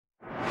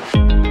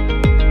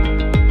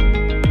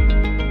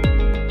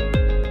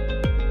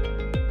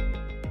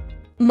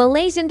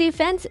Malaysian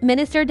Defense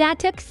Minister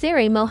Datuk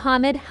Seri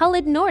Mohamed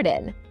Khaled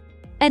Nordin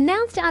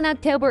announced on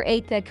October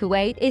 8 that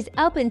Kuwait is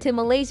open to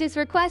Malaysia's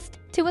request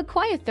to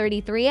acquire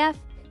 33F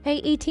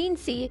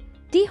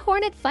A-18D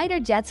Hornet fighter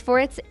jets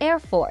for its Air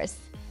Force.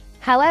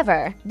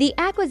 However, the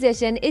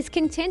acquisition is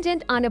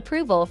contingent on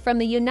approval from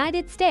the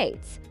United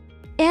States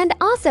and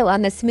also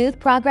on the smooth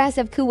progress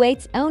of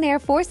Kuwait's own Air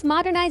Force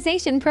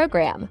modernization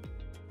program.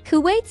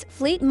 Kuwait's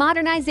Fleet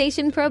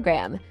Modernization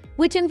Program,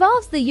 which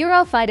involves the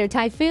Eurofighter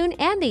Typhoon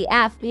and the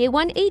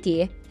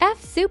A-180F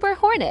Super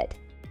Hornet,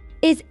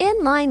 is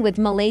in line with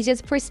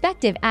Malaysia's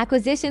prospective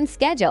acquisition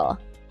schedule.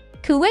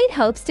 Kuwait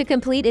hopes to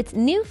complete its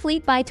new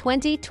fleet by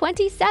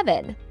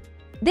 2027.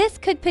 This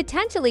could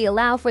potentially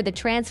allow for the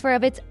transfer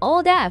of its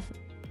old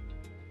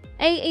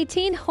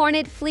A-18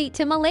 Hornet fleet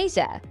to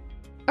Malaysia.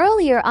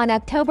 Earlier on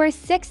October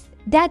 6,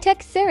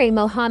 Datuk Seri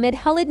Mohamed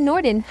Khaled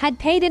Nordin had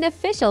paid an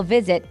official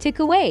visit to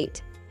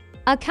Kuwait,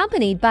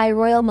 accompanied by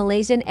Royal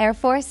Malaysian Air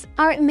Force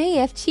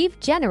RMAF Chief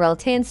General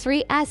Tan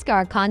Sri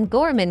Asghar Khan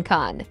Gorman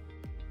Khan.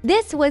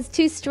 This was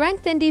to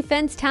strengthen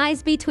defense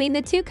ties between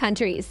the two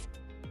countries.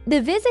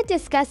 The visit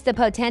discussed the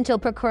potential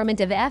procurement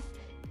of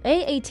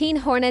A-18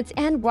 Hornets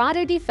and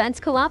broader defense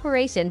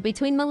cooperation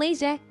between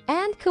Malaysia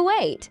and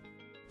Kuwait.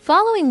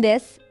 Following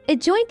this, a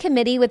joint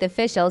committee with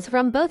officials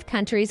from both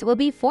countries will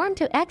be formed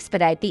to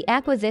expedite the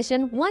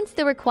acquisition once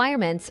the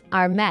requirements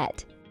are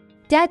met.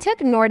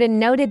 Datuk Nordin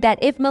noted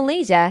that if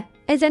Malaysia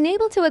is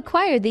unable to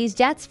acquire these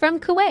jets from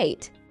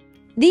Kuwait,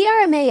 the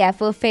RMAF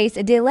will face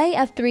a delay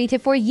of 3 to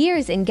 4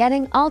 years in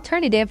getting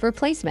alternative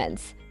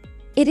replacements.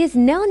 It is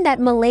known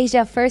that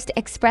Malaysia first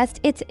expressed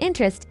its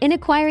interest in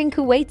acquiring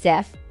Kuwait's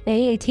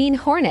A-18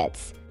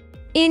 Hornets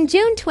in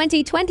June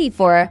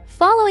 2024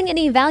 following an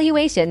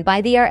evaluation by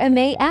the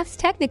RMAF's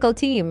technical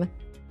team.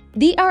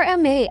 The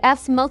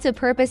RMAF's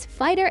multipurpose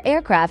fighter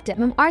aircraft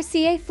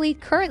 (RCA) fleet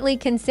currently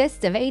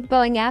consists of 8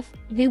 Boeing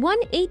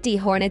A-18D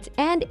Hornets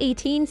and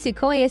 18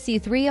 Sukhoi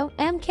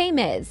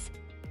Su-30MKMs.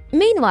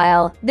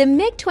 Meanwhile, the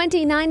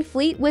MiG-29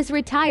 fleet was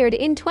retired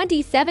in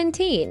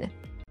 2017.